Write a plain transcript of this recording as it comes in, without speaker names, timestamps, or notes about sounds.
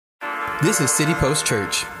This is City Post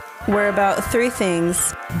Church. We're about three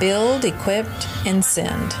things: build, equipped, and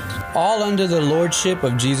send. All under the lordship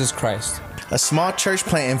of Jesus Christ. A small church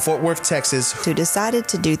plant in Fort Worth, Texas, who decided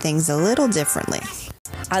to do things a little differently.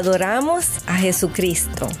 Adoramos a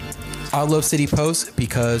Jesucristo. I love City Post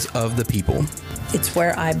because of the people. It's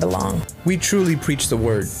where I belong. We truly preach the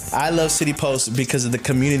word. I love City Post because of the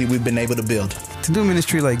community we've been able to build. To do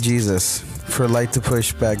ministry like Jesus, for light to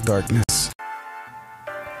push back darkness.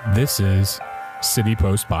 This is City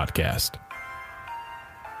Post Podcast.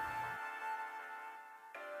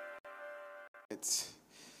 It's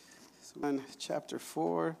on chapter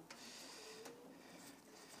 4.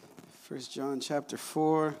 1 John chapter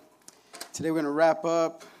 4. Today we're going to wrap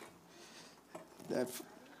up that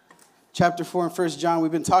chapter 4 in 1 John.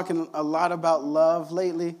 We've been talking a lot about love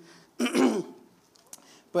lately.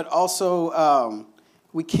 But also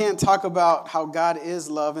we can't talk about how God is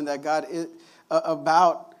love and that God is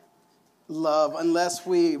about love unless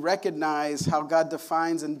we recognize how God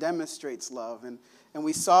defines and demonstrates love. And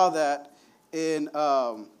we saw that in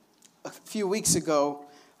a few weeks ago,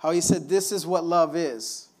 how he said this is what love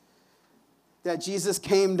is. That Jesus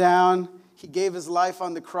came down, he gave his life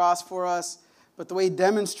on the cross for us, but the way he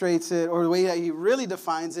demonstrates it, or the way that he really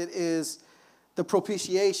defines it, is the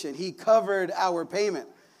propitiation. He covered our payment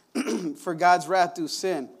for God's wrath through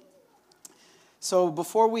sin. So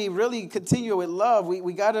before we really continue with love,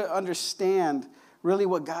 we got to understand really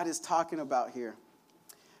what God is talking about here.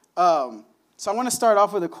 So I want to start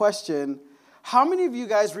off with a question. How many of you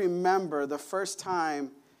guys remember the first time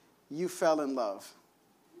you fell in love?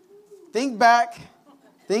 Think back.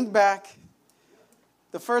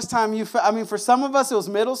 The first time you fell, for some of us, it was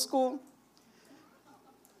middle school.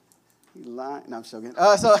 You lying? No, I'm joking.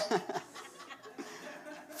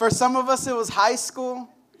 For some of us, it was high school.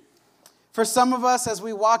 For some of us, as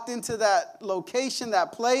we walked into that location,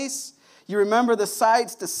 that place, you remember the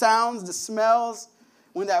sights, the sounds, the smells.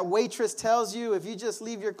 When that waitress tells you, if you just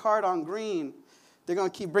leave your card on green, they're going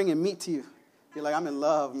to keep bringing meat to you. You're like, I'm in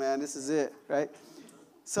love, man. This is it, right?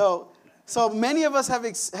 So many of us have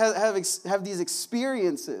these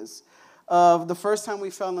experiences of the first time we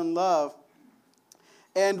fell in love.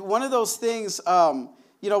 And one of those things,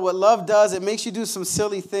 what love does, it makes you do some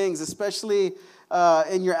silly things, especially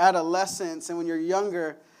in your adolescence and when you're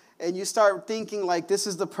younger, and you start thinking like, this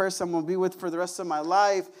is the person I'm going to be with for the rest of my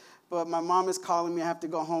life, but my mom is calling me, I have to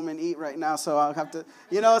go home and eat right now, so I'll have to,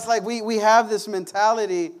 it's like we have this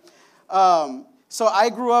mentality. So I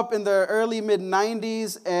grew up in the early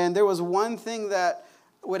mid-90s, and there was one thing that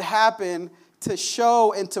would happen to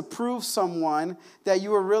show and to prove someone that you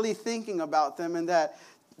were really thinking about them and that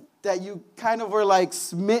you kind of were like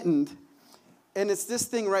smitten, and it's this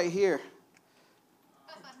thing right here.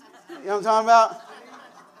 You know what I'm talking about?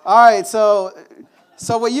 All right, so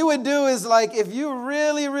what you would do is, like, if you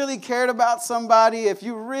really, really cared about somebody, if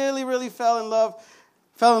you really, really fell in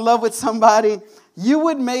love with somebody, you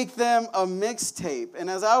would make them a mixtape. And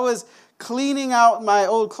as I was cleaning out my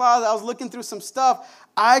old closet, I was looking through some stuff.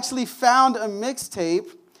 I actually found a mixtape.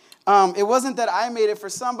 It wasn't that I made it for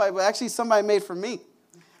somebody, but actually somebody made for me.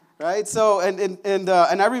 Right? So, and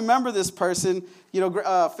I remember this person,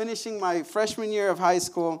 finishing my freshman year of high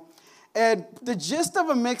school. And the gist of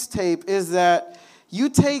a mixtape is that you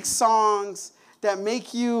take songs that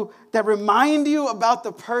remind you about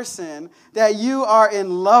the person that you are in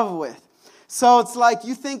love with. So it's like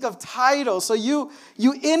you think of titles. So you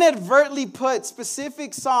inadvertently put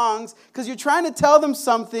specific songs because you're trying to tell them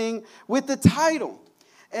something with the title.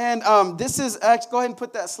 And this is, go ahead and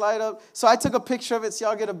put that slide up. So I took a picture of it so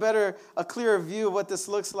y'all get a clearer view of what this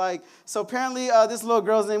looks like. So apparently this little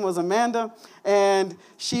girl's name was Amanda, and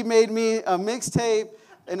she made me a mixtape.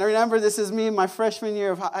 And remember, this is me my freshman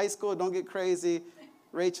year of high school. Don't get crazy.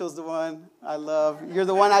 Rachel's the one I love. You're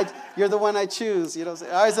the one I choose. You know what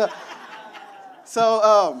I'm saying?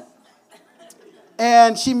 All right,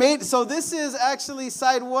 and she made, so this is actually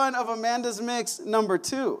side 1 of Amanda's mix number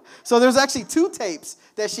 2. So there's actually 2 tapes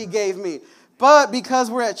that she gave me. But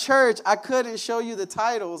because we're at church, I couldn't show you the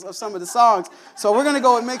titles of some of the songs. So we're going to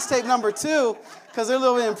go with mixtape number 2 because they're a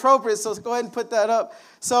little bit inappropriate. So go ahead and put that up.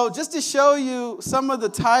 So just to show you some of the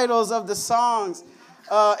titles of the songs,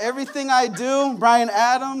 Everything I Do, Bryan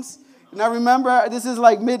Adams. Now remember, this is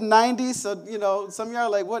like mid-90s. So, some of y'all are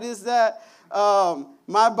like, what is that?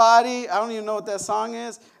 My Body, I don't even know what that song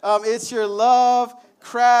is. It's Your Love,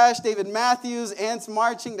 Crash, David Matthews, Ants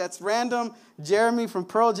Marching, that's random, Jeremy from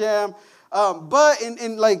Pearl Jam. But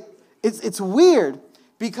it's weird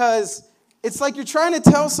because it's like you're trying to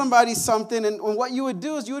tell somebody something, and what you would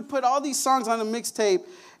do is you would put all these songs on a mixtape,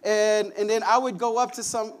 and then I would go up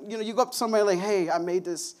to you go up to somebody like, hey, I made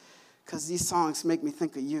this because these songs make me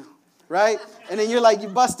think of you, right? And then you're like, you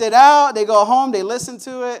bust it out. They go home, they listen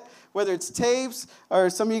to it, whether it's tapes or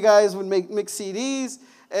some of you guys would mix CDs.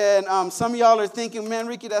 And some of y'all are thinking, man,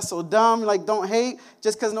 Ricky, that's so dumb. Like, don't hate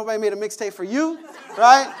just because nobody made a mixtape for you,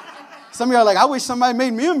 right? Some of y'all are like, I wish somebody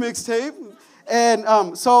made me a mixtape.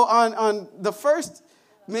 And so on the first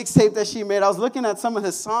mixtape that she made, I was looking at some of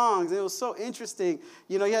his songs. And it was so interesting.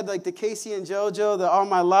 You know, you had like the Casey and JoJo, the All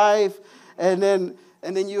My Life. And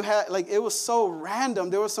then you had, like, it was so random.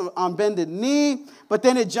 There was some On Bended Knee. But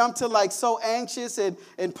then it jumped to like So Anxious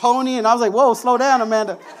and Pony. And I was like, whoa, slow down,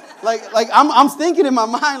 Amanda. Like I'm thinking in my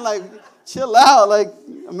mind, like, chill out. Like,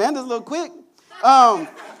 Amanda's a little quick.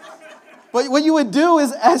 But what you would do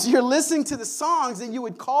is, as you're listening to the songs, then you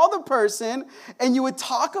would call the person and you would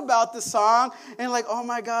talk about the song and like, oh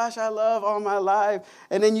my gosh, I love All My Life.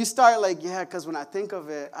 And then you start like, yeah, because when I think of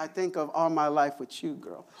it, I think of All My Life with you,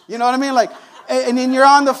 girl. You know what I mean? Like, and then you're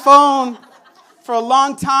on the phone for a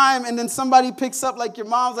long time and then somebody picks up, like your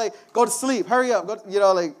mom's like, go to sleep, hurry up. Go, you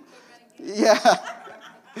know, like, yeah.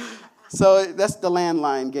 So that's the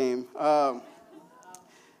landline game.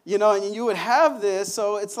 You know, and you would have this.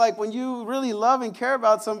 So it's like when you really love and care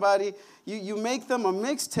about somebody, you make them a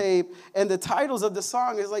mixtape, and the titles of the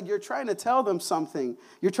song is like you're trying to tell them something.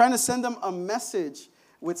 You're trying to send them a message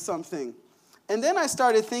with something. And then I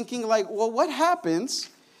started thinking, like, well, what happens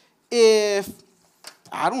if,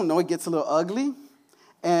 I don't know, it gets a little ugly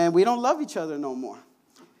and we don't love each other no more?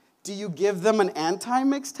 Do you give them an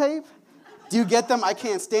anti-mixtape? Do you get them I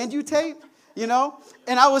Can't Stand You tape? You know?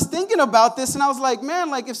 And I was thinking about this, and I was like, man,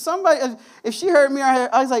 like, if she heard me,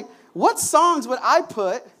 I was like, what songs would I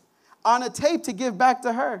put on a tape to give back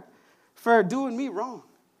to her for doing me wrong?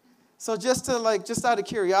 So just out of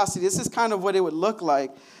curiosity, this is kind of what it would look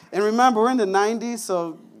like. And remember, we're in the 90s,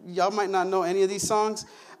 so y'all might not know any of these songs.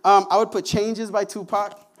 I would put Changes by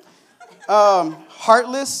Tupac.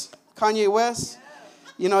 Heartless, Kanye West.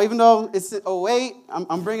 You know, even though it's 08,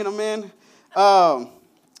 I'm bringing them in.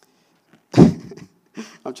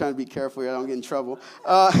 I'm trying to be careful here. I don't get in trouble.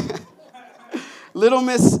 Little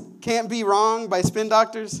Miss Can't Be Wrong by Spin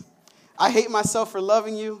Doctors. I Hate Myself for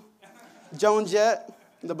Loving You. Joan Jett,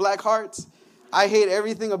 The Black Hearts. I Hate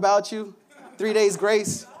Everything About You. 3 Days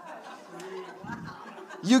Grace.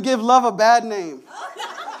 You Give Love a Bad Name.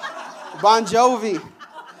 Bon Jovi.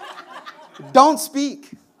 Don't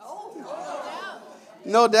Speak.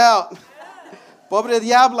 No Doubt. Pobre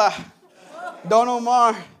Diabla. Don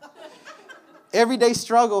Omar. Everyday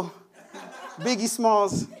Struggle, Biggie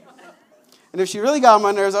Smalls. And if she really got on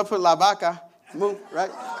my nerves, I'll put La Vaca, Moo, right?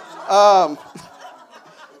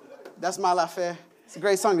 That's My La Fe. It's a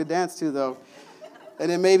great song to dance to, though. And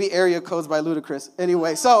then maybe Area Codes by Ludacris.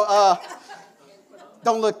 Anyway, so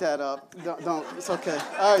don't look that up. Don't. It's okay.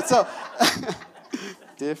 All right, so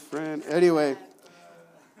different. Anyway.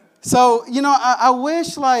 So, you know, I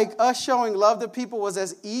wish, like, us showing love to people was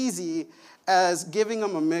as easy as giving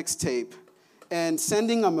them a mixtape and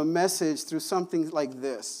sending them a message through something like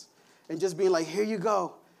this. And just being like, here you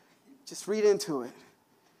go. Just read into it.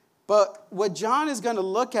 But what John is going to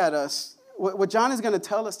look at us, what John is going to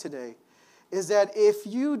tell us today, is that if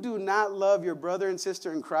you do not love your brother and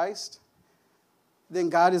sister in Christ, then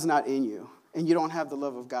God is not in you, and you don't have the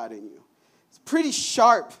love of God in you. It's pretty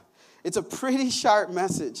sharp. It's a pretty sharp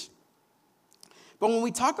message. But when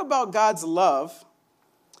we talk about God's love,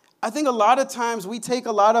 I think a lot of times we take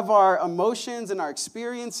a lot of our emotions and our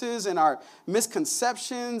experiences and our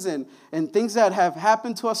misconceptions and things that have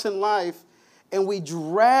happened to us in life, and we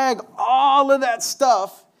drag all of that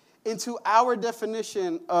stuff into our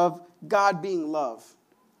definition of God being love.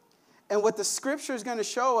 And what the scripture is going to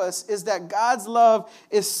show us is that God's love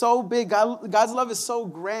is so big, God's love is so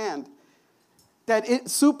grand, that it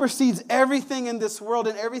supersedes everything in this world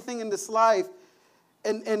and everything in this life.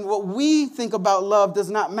 And what we think about love does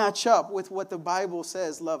not match up with what the Bible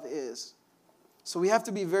says love is. So we have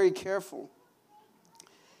to be very careful.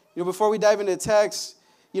 You know, before we dive into the text,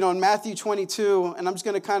 you know, in Matthew 22, and I'm just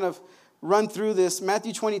going to kind of run through this.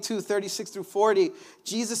 Matthew 22, 36 through 40,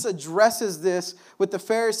 Jesus addresses this with the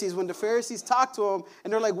Pharisees when the Pharisees talk to him,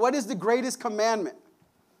 and they're like, what is the greatest commandment?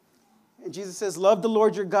 And Jesus says, love the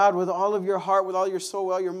Lord your God with all of your heart, with all your soul,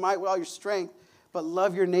 with all your might, with all your strength, but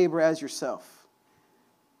love your neighbor as yourself.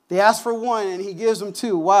 They ask for one, and he gives them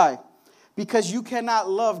two. Why? Because you cannot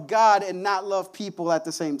love God and not love people at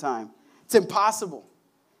the same time. It's impossible.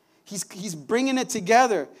 He's bringing it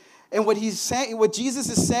together. And what Jesus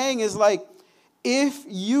is saying is like, if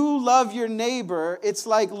you love your neighbor, it's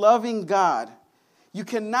like loving God. You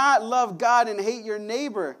cannot love God and hate your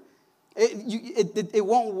neighbor. It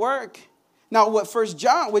won't work. Now,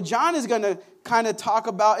 what John is going to kind of talk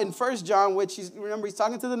about in 1 John, which remember he's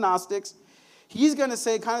talking to the Gnostics, he's going to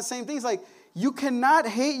say kind of the same things like, you cannot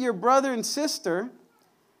hate your brother and sister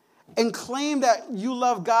and claim that you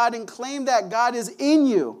love God and claim that God is in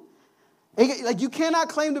you. Like, you cannot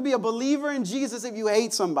claim to be a believer in Jesus if you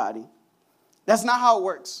hate somebody. That's not how it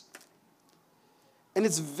works. And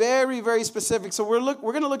it's very, very specific. So we're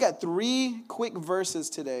going to look at 3 quick verses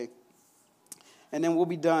today, and then we'll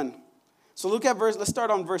be done. So let's start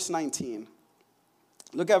on verse 19.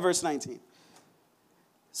 Look at verse 19.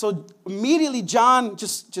 So immediately John,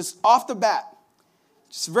 just off the bat,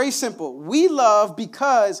 just very simple. We love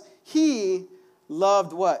because he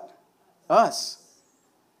loved what? Us.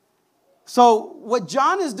 So what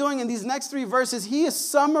John is doing in these next 3 verses, he is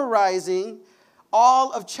summarizing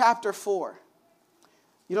all of chapter 4.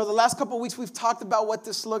 You know, the last couple of weeks we've talked about what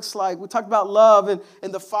this looks like. We talked about love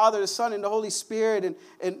and the Father, the Son, and the Holy Spirit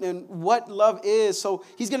and what love is. So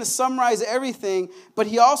he's going to summarize everything, but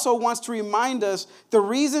he also wants to remind us the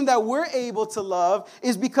reason that we're able to love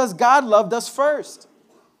is because God loved us first.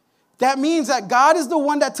 That means that God is the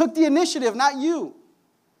one that took the initiative, not you.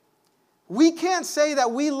 We can't say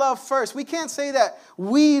that we love first. We can't say that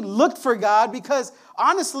we looked for God because,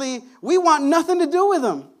 honestly, we want nothing to do with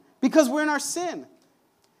him because we're in our sin.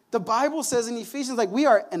 The Bible says in Ephesians, like, we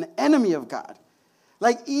are an enemy of God.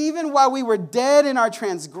 Like, even while we were dead in our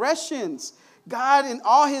transgressions, God, in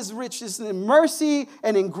all his riches and in mercy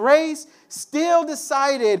and in grace, still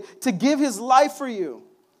decided to give his life for you.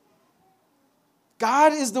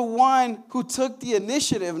 God is the one who took the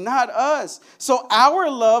initiative, not us. So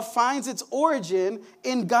our love finds its origin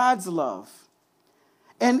in God's love.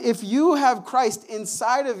 And if you have Christ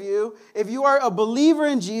inside of you, if you are a believer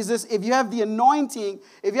in Jesus, if you have the anointing,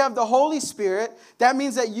 if you have the Holy Spirit, that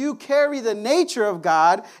means that you carry the nature of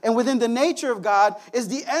God. And within the nature of God is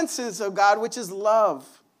the essence of God, which is love.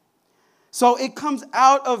 So it comes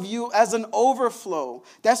out of you as an overflow.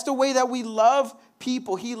 That's the way that we love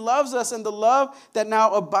people. He loves us, and the love that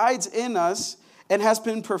now abides in us and has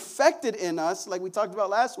been perfected in us, like we talked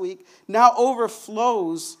about last week, now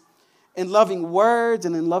overflows in loving words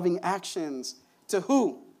and in loving actions. To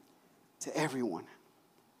who? To everyone.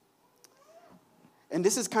 And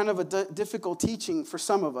this is kind of a difficult teaching for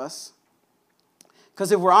some of us,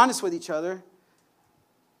 because if we're honest with each other,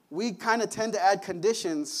 we kind of tend to add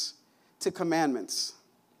conditions to commandments.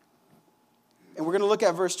 And we're going to look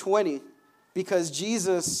at verse 20, because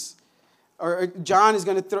John is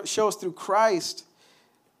going to show us through Christ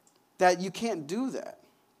that you can't do that.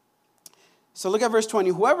 So look at verse 20.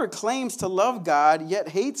 Whoever claims to love God yet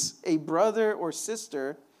hates a brother or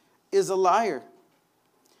sister is a liar.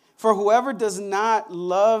 For whoever does not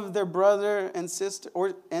love their brother and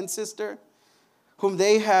sister whom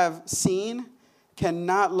they have seen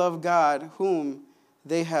cannot love God whom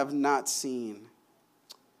they have not seen.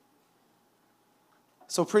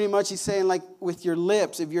 So pretty much he's saying, like, with your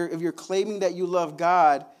lips, if you're claiming that you love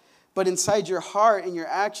God, but inside your heart and your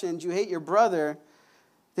actions you hate your brother,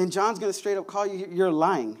 then John's going to straight up call you, you're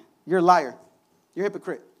lying. You're a liar. You're a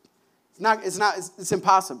hypocrite. It's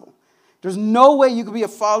impossible. There's no way you could be a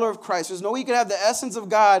follower of Christ. There's no way you could have the essence of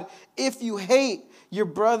God if you hate your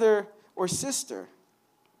brother or sister.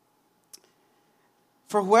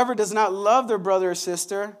 For whoever does not love their brother or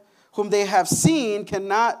sister whom they have seen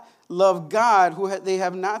cannot love God who they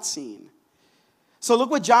have not seen. So look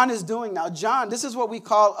what John is doing now. John, this is what we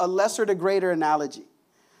call a lesser to greater analogy.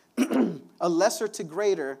 A lesser to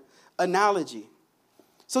greater analogy.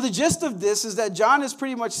 So the gist of this is that John is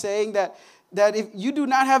pretty much saying that if you do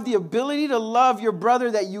not have the ability to love your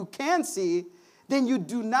brother that you can see, then you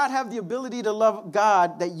do not have the ability to love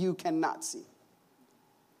God that you cannot see.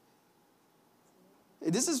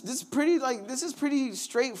 This is pretty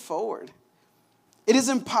straightforward. It is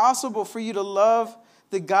impossible for you to love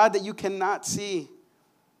the God that you cannot see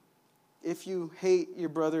if you hate your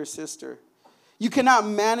brother or sister. You cannot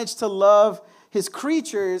manage to love his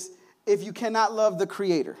creatures if you cannot love the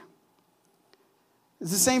Creator. It's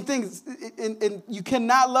the same thing. And you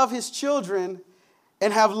cannot love his children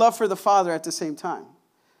and have love for the Father at the same time.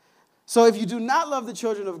 So if you do not love the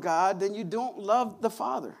children of God, then you don't love the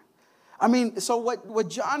Father. I mean, so what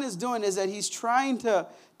John is doing is that he's trying to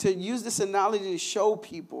use this analogy to show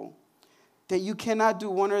people that you cannot do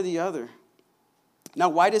one or the other. Now,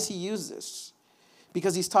 why does he use this?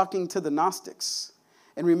 Because he's talking to the Gnostics.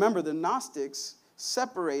 And remember, the Gnostics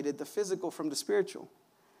separated the physical from the spiritual.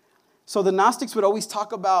 So the Gnostics would always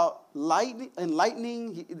talk about lightning,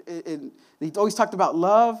 and they always talked about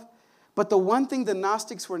love. But the one thing the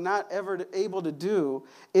Gnostics were not ever able to do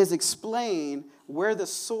is explain where the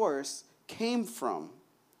source came from.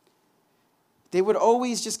 They would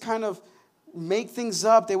always just kind of make things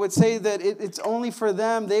up. They would say that it's only for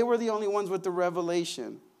them. They were the only ones with the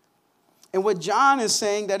revelation. And what John is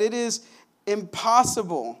saying, that it is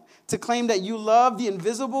impossible to claim that you love the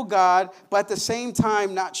invisible God, but at the same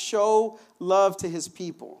time not show love to his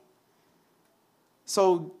people.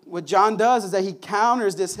 So what John does is that he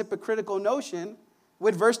counters this hypocritical notion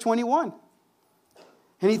with verse 21.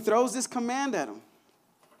 And he throws this command at him.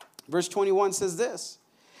 Verse 21 says this,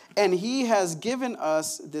 and he has given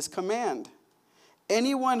us this command.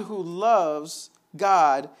 Anyone who loves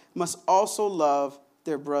God must also love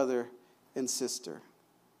their brother and sister.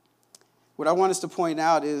 What I want us to point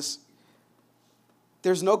out is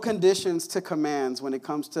there's no conditions to commands when it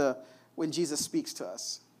comes to when Jesus speaks to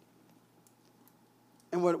us.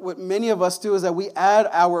 And what many of us do is that we add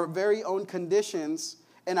our very own conditions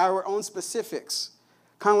and our own specifics.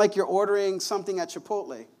 Kind of like you're ordering something at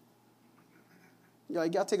Chipotle. You know, you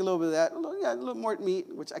got to take a little bit of that, a little more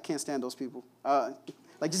meat, which I can't stand those people.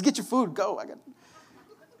 Like, just get your food, go.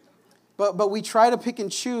 But we try to pick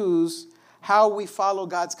and choose how we follow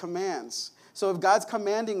God's commands. So if God's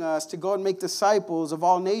commanding us to go and make disciples of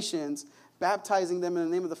all nations, baptizing them in the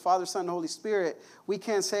name of the Father, Son, and Holy Spirit, we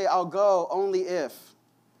can't say, I'll go only if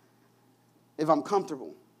I'm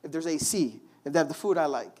comfortable, if there's AC, if they have the food I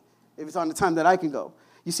like, if it's on the time that I can go.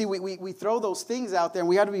 You see, we throw those things out there, and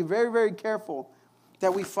we have to be very, very careful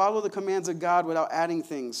that we follow the commands of God without adding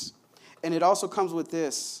things. And it also comes with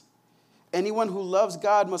this. Anyone who loves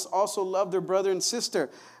God must also love their brother and sister.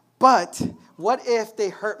 But what if they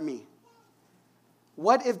hurt me?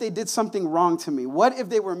 What if they did something wrong to me? What if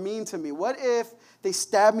they were mean to me? What if they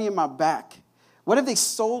stabbed me in my back? What if they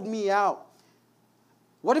sold me out?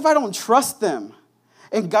 What if I don't trust them?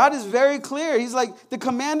 And God is very clear. He's like, the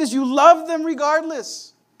command is you love them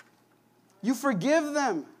regardless. You forgive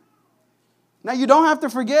them. Now, you don't have to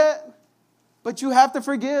forget, but you have to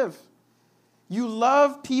forgive. You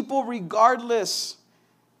love people regardless.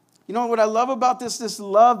 You know what I love about this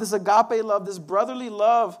love, this agape love, this brotherly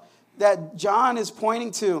love that John is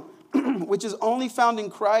pointing to, which is only found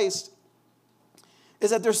in Christ,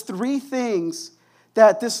 is that there's three things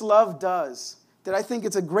that this love does that I think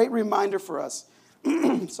it's a great reminder for us.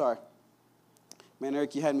 Sorry. Man,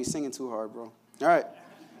 Eric, you had me singing too hard, bro. All right.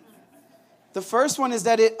 The first one is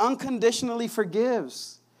that it unconditionally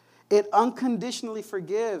forgives. It unconditionally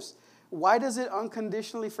forgives. Why does it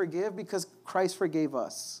unconditionally forgive? Because Christ forgave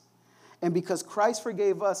us. And because Christ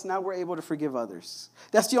forgave us, now we're able to forgive others.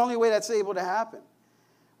 That's the only way that's able to happen.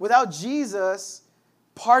 Without Jesus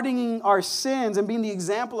pardoning our sins and being the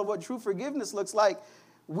example of what true forgiveness looks like,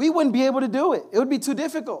 we wouldn't be able to do it. It would be too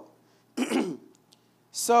difficult.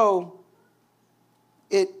 So,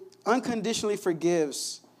 it unconditionally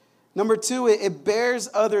forgives. Number two, it bears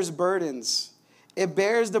others' burdens. It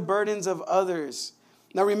bears the burdens of others.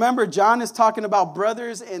 Now remember, John is talking about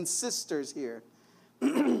brothers and sisters here.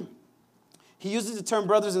 He uses the term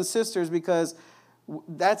brothers and sisters because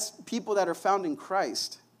that's people that are found in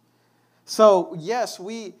Christ. So, yes,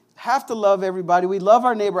 we have to love everybody. We love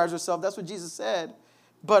our neighbor as ourselves. That's what Jesus said.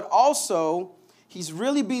 But also, he's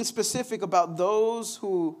really being specific about those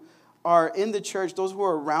who are in the church, those who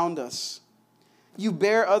are around us. You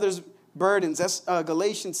bear others' burdens. That's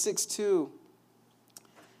Galatians 6:2.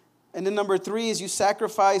 And then number three is you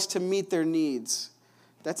sacrifice to meet their needs.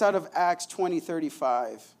 That's out of Acts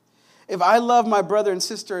 20:35. If I love my brother and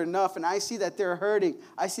sister enough and I see that they're hurting,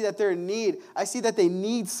 I see that they're in need, I see that they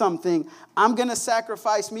need something, I'm going to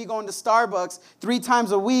sacrifice me going to Starbucks 3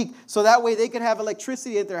 times a week so that way they can have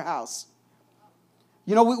electricity at their house.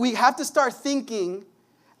 You know, we have to start thinking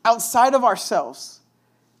outside of ourselves.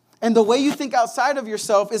 And the way you think outside of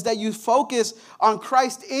yourself is that you focus on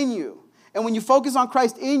Christ in you. And when you focus on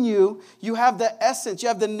Christ in you, you have the essence, you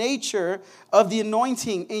have the nature of the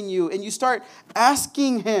anointing in you. And you start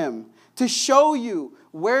asking him to show you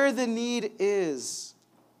where the need is.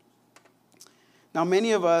 Now,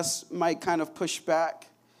 many of us might kind of push back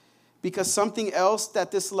because something else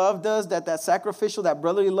that this love does, that sacrificial, that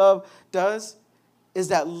brotherly love does, is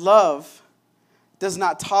that love does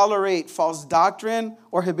not tolerate false doctrine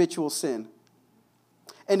or habitual sin.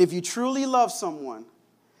 And if you truly love someone,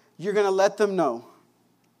 you're going to let them know.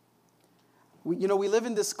 We live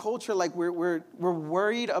in this culture like we're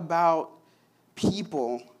worried about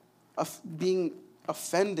people being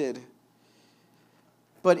offended.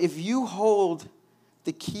 But if you hold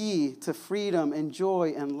the key to freedom and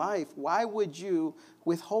joy and life, why would you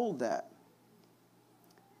withhold that?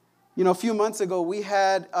 You know, a few months ago, we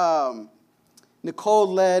had Nicole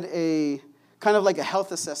led a kind of like a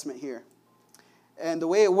health assessment here. And the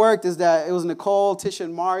way it worked is that it was Nicole, Tisha,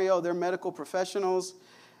 and Mario. They're medical professionals.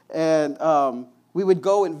 And we would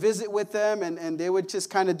go and visit with them, and they would just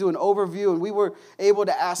kind of do an overview, and we were able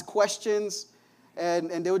to ask questions,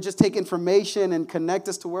 and they would just take information and connect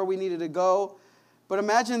us to where we needed to go. But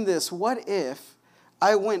imagine this. What if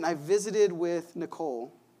I visited with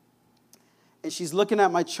Nicole, and she's looking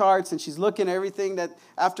at my charts, and she's looking at everything that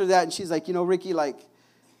after that, and she's like, Ricky,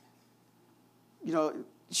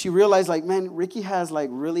 she realized, man, Ricky has,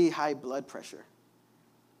 really high blood pressure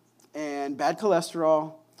and bad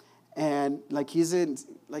cholesterol, and,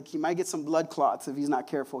 he might get some blood clots if he's not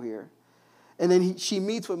careful here. And then she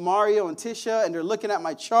meets with Mario and Tisha, and they're looking at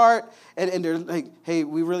my chart, and they're like, hey,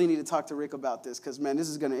 we really need to talk to Rick about this because, man, this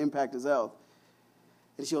is going to impact his health.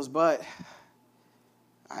 And she goes, but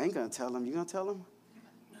I ain't going to tell him. You going to tell him?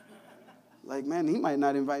 Man, he might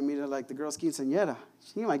not invite me to, the girls' quinceañera.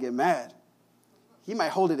 He might get mad. He might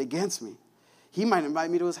hold it against me. He might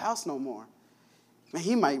invite me to his house no more. Man,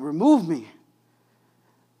 he might remove me.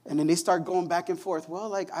 And then they start going back and forth.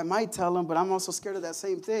 Well, I might tell him, but I'm also scared of that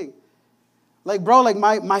same thing. Bro,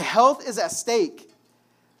 my health is at stake.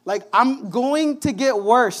 I'm going to get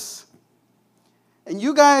worse. And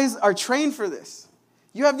you guys are trained for this.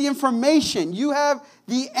 You have the information. You have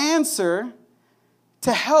the answer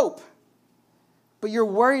to help. But you're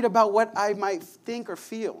worried about what I might think or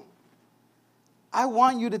feel. I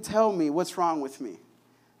want you to tell me what's wrong with me,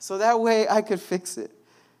 so that way I could fix it,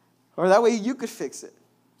 or that way you could fix it.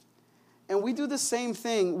 And we do the same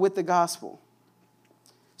thing with the gospel.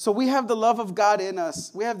 So we have the love of God in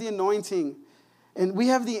us. We have the anointing, and we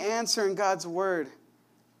have the answer in God's word.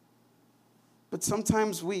 But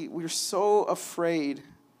sometimes we're so afraid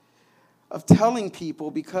of telling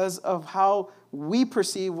people because of how we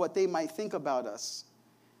perceive what they might think about us.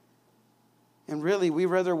 And really, we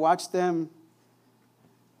rather watch them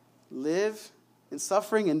live in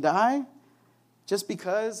suffering and die just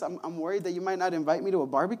because I'm worried that you might not invite me to a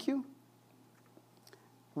barbecue.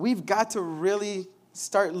 We've got to really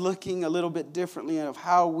start looking a little bit differently of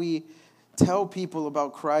how we tell people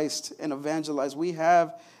about Christ and evangelize. We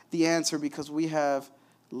have the answer because we have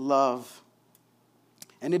love.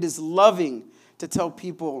 And it is loving to tell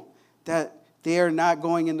people that they are not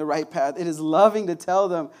going in the right path. It is loving to tell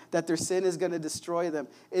them that their sin is going to destroy them.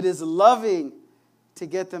 It is loving to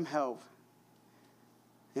get them help.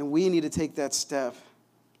 And we need to take that step.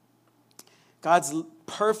 God's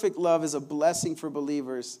perfect love is a blessing for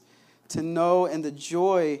believers to know, and a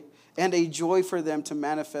joy for them to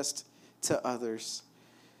manifest to others.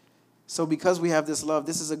 So because we have this love,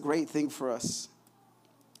 this is a great thing for us.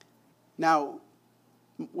 Now,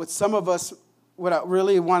 what I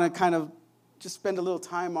really want to kind of just spend a little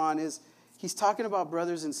time on is he's talking about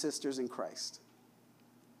brothers and sisters in Christ.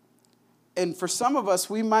 And for some of us,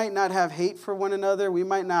 we might not have hate for one another. We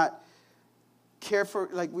might not care for,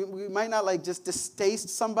 we might not, just distaste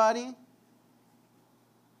somebody.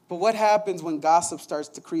 But what happens when gossip starts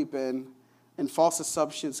to creep in and false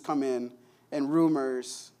assumptions come in and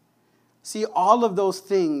rumors? See, all of those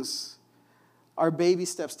things are baby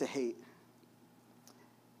steps to hate.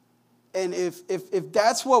 And if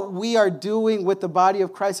that's what we are doing with the body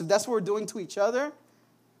of Christ, if that's what we're doing to each other,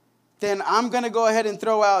 then I'm going to go ahead and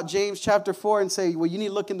throw out James chapter 4 and say, well, you need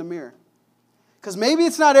to look in the mirror. Because maybe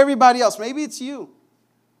it's not everybody else. Maybe it's you.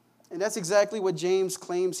 And that's exactly what James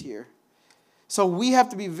claims here. So we have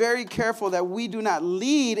to be very careful that we do not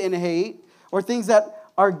lead in hate or things that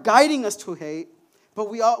are guiding us to hate, but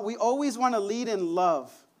we always want to lead in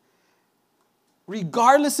love.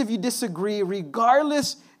 Regardless if you disagree,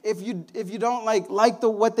 regardless if you don't like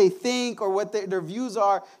what they think or what their views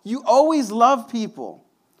are, you always love people.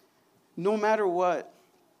 No matter what.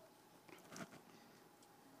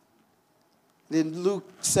 In Luke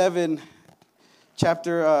chapter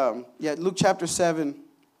 7,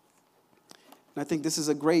 and I think this is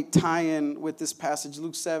a great tie-in with this passage.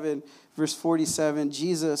 Luke 7, verse 47,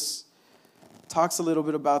 Jesus talks a little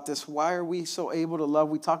bit about this. Why are we so able to love?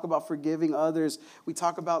 We talk about forgiving others. We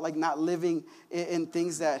talk about not living in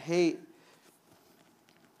things that hate.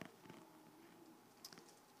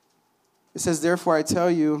 It says, therefore I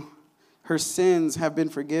tell you, her sins have been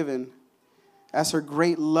forgiven, as her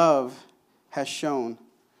great love has shown.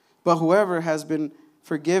 But whoever has been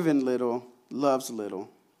forgiven little loves little.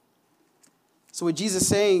 So what Jesus is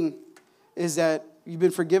saying is that you've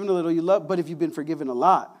been forgiven a little, you love, but if you've been forgiven a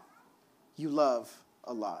lot, you love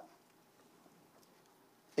a lot.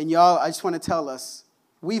 And y'all, I just want to tell us,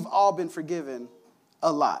 we've all been forgiven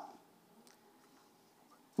a lot.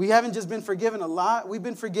 We haven't just been forgiven a lot, we've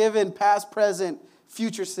been forgiven past, present,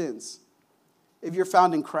 future sins, if you're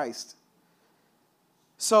found in Christ.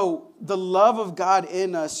 So the love of God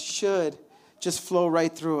in us should just flow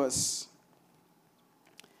right through us.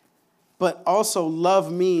 But also,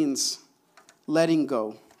 love means letting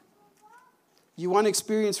go. You want to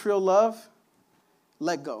experience real love?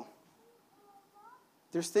 Let go.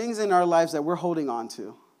 There's things in our lives that we're holding on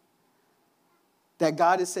to that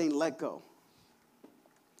God is saying, let go.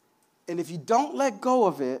 And if you don't let go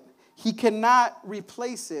of it, he cannot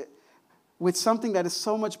replace it with something that is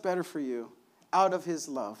so much better for you out of his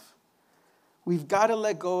love. We've got to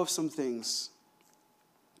let go of some things.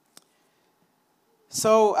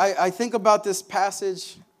 So I think about this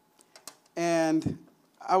passage, and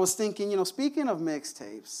I was thinking, speaking of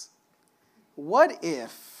mixtapes, what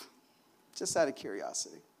if, just out of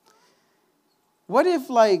curiosity, what if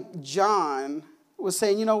like John was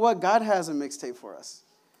saying, you know what, God has a mixtape for us.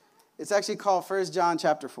 It's actually called 1 John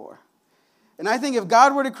chapter 4. And I think if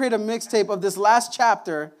God were to create a mixtape of this last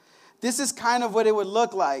chapter, this is kind of what it would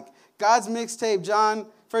look like. God's mixtape,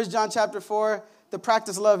 1 John chapter 4, the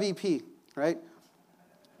Practice Love EP, right?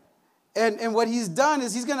 And what he's done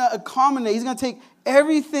is he's going to accommodate, he's going to take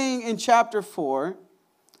everything in chapter 4,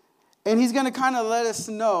 and he's going to kind of let us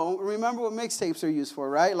know. Remember what mixtapes are used for,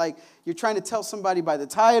 right? Like you're trying to tell somebody by the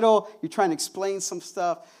title, you're trying to explain some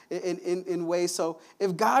stuff in ways. So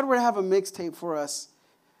if God were to have a mixtape for us,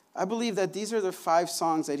 I believe that these are the 5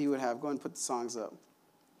 songs that he would have. Go ahead and put the songs up.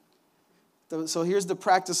 So here's the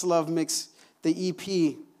Practice Love mix, the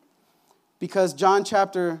EP, because 1 John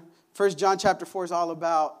chapter 4 is all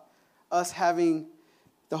about us having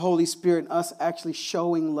the Holy Spirit, us actually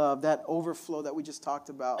showing love, that overflow that we just talked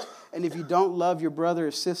about. And if you don't love your brother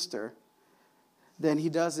or sister, then he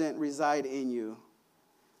doesn't reside in you.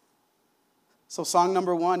 So song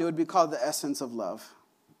number 1, it would be called The Essence of Love.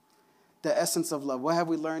 The essence of love. What have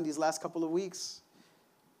we learned these last couple of weeks?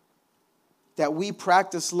 That we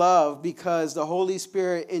practice love because the Holy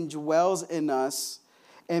Spirit indwells in us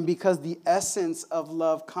and because the essence of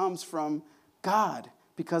love comes from God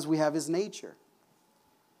because we have his nature.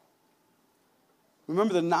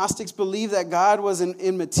 Remember, the Gnostics believed that God was an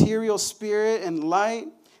immaterial spirit and light,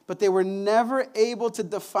 but they were never able to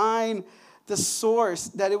define the source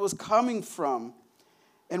that it was coming from.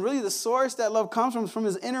 And really, the source that love comes from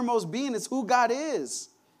his innermost being. It's who God is.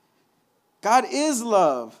 God is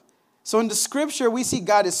love. So in the scripture, we see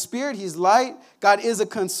God is spirit, he's light, God is a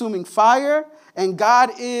consuming fire, and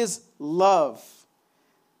God is love.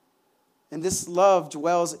 And this love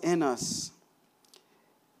dwells in us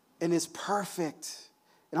and is perfect.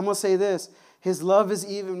 And I'm going to say this, his love is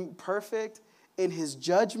even perfect in his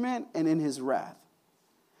judgment and in his wrath.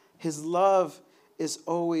 His love is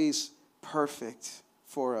always perfect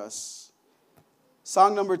for us.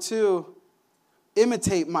 Song number 2,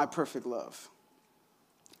 imitate my perfect love.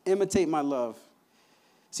 Imitate my love.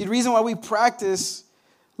 See, the reason why we practice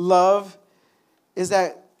love is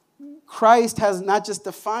that Christ has not just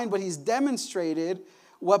defined, but he's demonstrated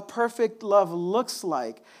what perfect love looks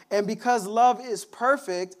like. And because love is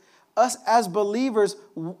perfect, us as believers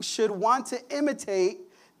should want to imitate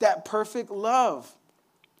that perfect love.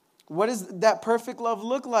 What does that perfect love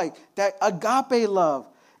look like? That agape love.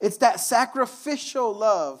 It's that sacrificial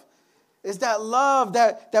love. It's that love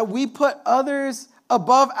that we put others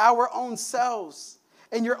above our own selves.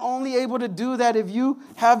 And you're only able to do that if you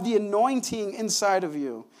have the anointing inside of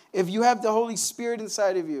you, if you have the Holy Spirit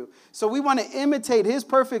inside of you. So we want to imitate his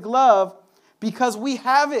perfect love because we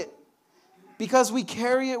have it, because we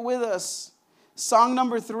carry it with us. Song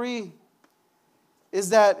number 3 is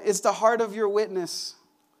that it's the heart of your witness.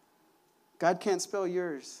 God can't spell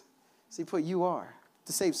yours, so he put you are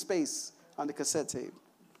to save space on the cassette tape.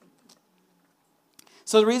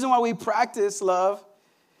 So the reason why we practice love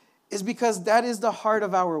is because that is the heart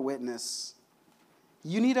of our witness.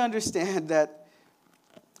 You need to understand that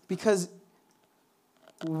because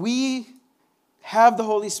we have the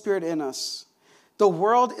Holy Spirit in us, the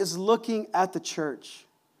world is looking at the church.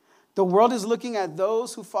 The world is looking at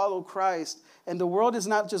those who follow Christ. And the world is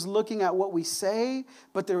not just looking at what we say,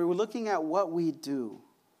 but they're looking at what we do.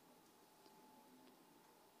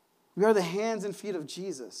 We are the hands and feet of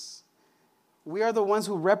Jesus. We are the ones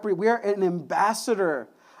who represent, we are an ambassador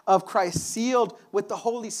of Christ, sealed with the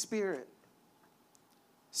Holy Spirit.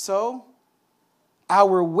 So,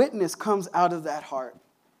 our witness comes out of that heart,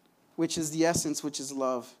 which is the essence, which is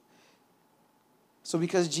love. So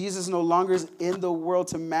because Jesus no longer is in the world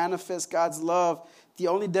to manifest God's love, the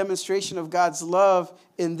only demonstration of God's love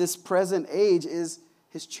in this present age is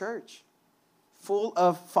his church, full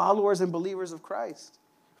of followers and believers of Christ.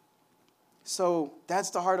 So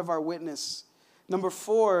that's the heart of our witness. Number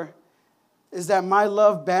 4 is that my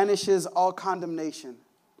love banishes all condemnation.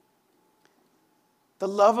 The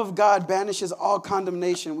love of God banishes all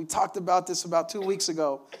condemnation. We talked about this about 2 weeks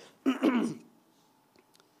ago.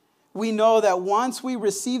 we know that once we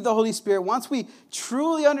receive the Holy Spirit, once we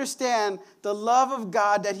truly understand the love of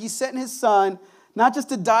God, that he sent his son, not just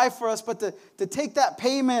to die for us, but to take that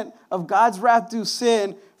payment of God's wrath due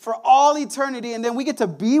sin for all eternity. And then we get to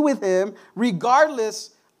be with him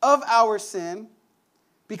regardless of our sin,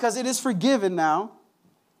 because it is forgiven now.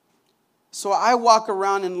 So I walk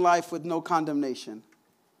around in life with no condemnation.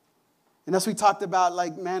 And as we talked about,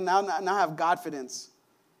 like, man, now I have Godfidence,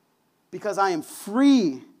 because I am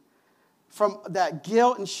free from that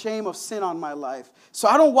guilt and shame of sin on my life. So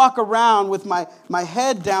I don't walk around with my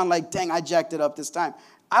head down like, dang, I jacked it up this time.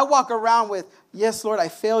 I walk around with, yes, Lord, I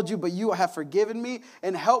failed you, but you have forgiven me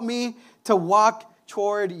and helped me to walk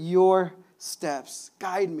toward your steps.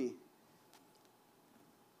 Guide me.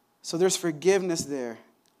 So there's forgiveness there.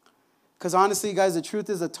 Because honestly, guys, the truth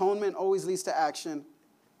is atonement always leads to action.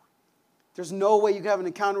 There's no way you can have an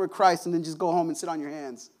encounter with Christ and then just go home and sit on your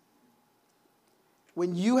hands.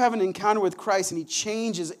 When you have an encounter with Christ and he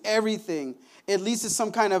changes everything, it leads to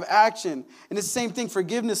some kind of action. And it's the same thing,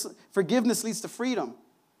 forgiveness leads to freedom.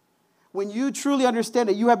 When you truly understand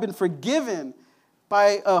that you have been forgiven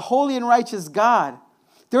by a holy and righteous God,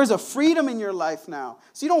 there is a freedom in your life now.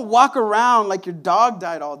 So you don't walk around like your dog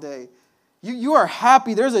died all day. You are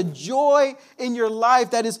happy. There's a joy in your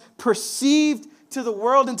life that is perceived to the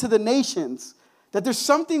world and to the nations. That there's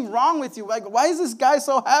something wrong with you. Like, why is this guy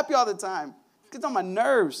so happy all the time? It gets on my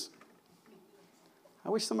nerves. I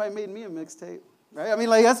wish somebody made me a mixtape. Right? I mean,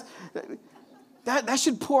 like, that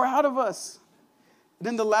should pour out of us. And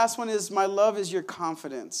then the last one is, my love is your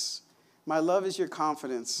confidence. My love is your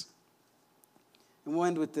confidence. And we'll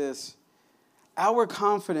end with this. Our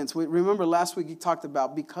confidence, remember last week you talked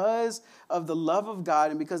about, because of the love of God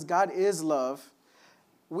and because God is love,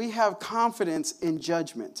 we have confidence in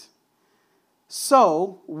judgment.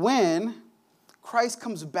 So when Christ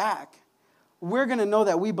comes back, we're going to know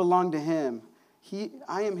that we belong to him.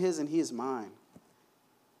 I am his and he is mine.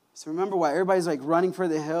 So remember why everybody's like running for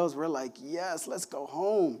the hills. We're like, yes, let's go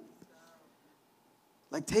home.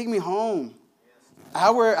 Like, take me home.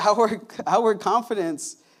 Our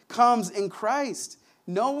confidence comes in Christ,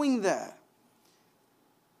 knowing that.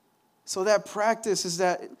 So that practice is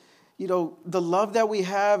that, the love that we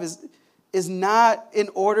have is not in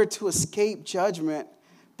order to escape judgment,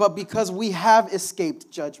 but because we have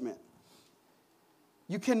escaped judgment.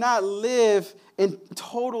 You cannot live in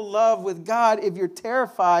total love with God if you're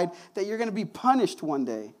terrified that you're going to be punished one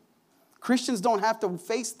day. Christians don't have to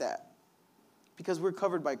face that because we're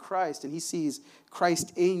covered by Christ and he sees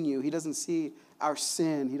Christ in you. He doesn't see our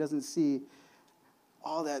sin. He doesn't see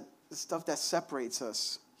all that stuff that separates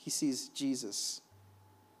us. He sees Jesus.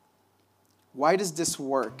 Why does this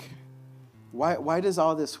work? Why does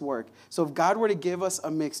all this work? So if God were to give us a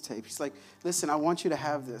mixtape, he's like, listen, I want you to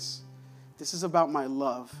have this. This is about my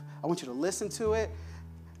love. I want you to listen to it.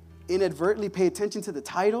 Inadvertently pay attention to the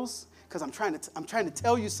titles, because I'm trying to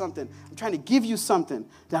tell you something. I'm trying to give you something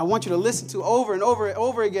that I want you to listen to over and over and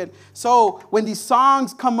over again. So when these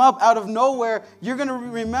songs come up out of nowhere, you're going to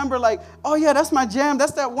remember like, oh yeah, that's my jam.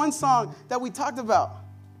 That's that one song that we talked about.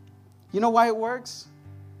 You know why it works?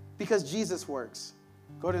 Because Jesus works.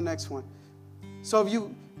 Go to the next one. So if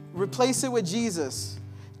you replace it with Jesus,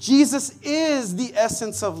 Jesus is the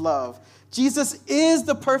essence of love. Jesus is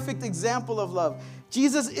the perfect example of love.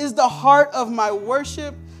 Jesus is the heart of my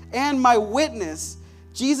worship and my witness.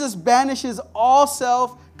 Jesus banishes all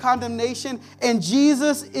self-condemnation, and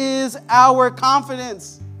Jesus is our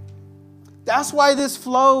confidence. That's why this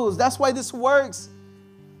flows. That's why this works.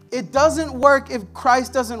 It doesn't work if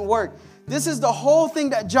Christ doesn't work. This is the whole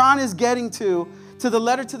thing that John is getting to the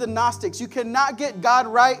letter to the Gnostics. You cannot get God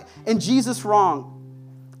right and Jesus wrong.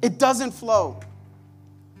 It doesn't flow.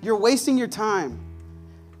 You're wasting your time.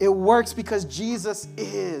 It works because Jesus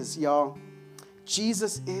is, y'all.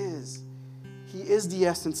 Jesus is. He is the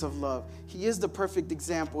essence of love. He is the perfect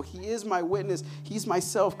example. He is my witness. He's my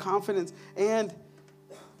self-confidence. And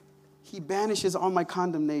he banishes all my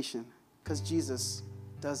condemnation because Jesus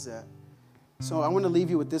does that. So I want to leave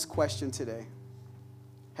you with this question today.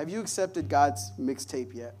 Have you accepted God's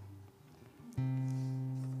mixtape yet?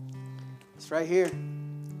 It's right here.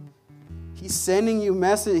 He's sending you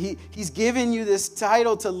message. He's giving you this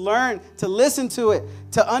title to learn, to listen to it,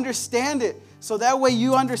 to understand it. So that way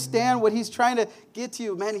you understand what he's trying to get to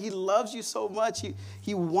you. Man, he loves you so much.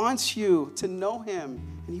 He wants you to know him,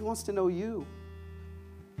 and he wants to know you.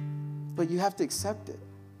 But you have to accept it.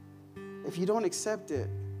 If you don't accept it,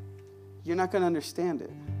 you're not going to understand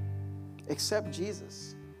it. Accept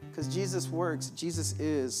Jesus, because Jesus works. Jesus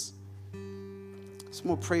is. So I'm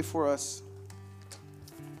going to pray for us.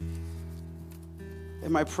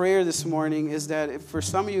 And my prayer this morning is that for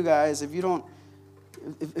some of you guys,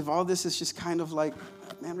 if all this is just kind of like,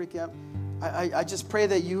 man, Ricky, I just pray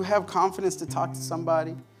that you have confidence to talk to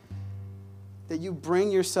somebody, that you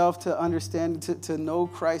bring yourself to understand, to know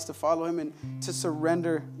Christ, to follow him, and to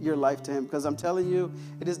surrender your life to him. Because I'm telling you,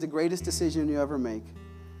 it is the greatest decision you ever make.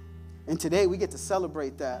 And today we get to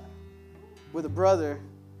celebrate that with a brother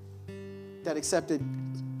that accepted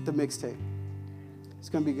the mixtape. It's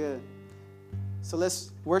going to be good. So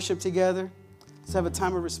let's worship together. Let's have a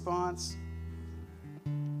time of response.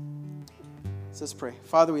 So let's pray.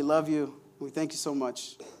 Father, we love you. We thank you so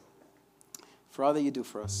much for all that you do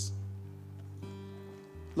for us.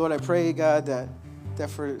 Lord, I pray, God, that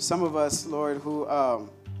for some of us, Lord, who are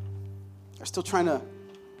still trying to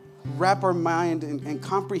wrap our mind and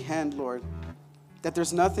comprehend, Lord, that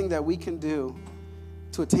there's nothing that we can do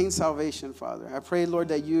to attain salvation, Father. I pray, Lord,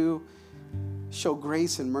 that you show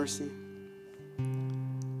grace and mercy.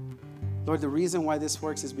 Lord, the reason why this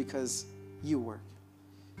works is because you work.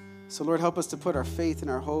 So, Lord, help us to put our faith and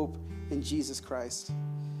our hope in Jesus Christ,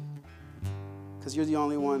 because you're the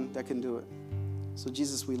only one that can do it. So,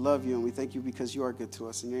 Jesus, we love you and we thank you because you are good to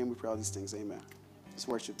us. In your name we pray all these things. Amen. Let's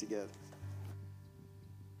worship together.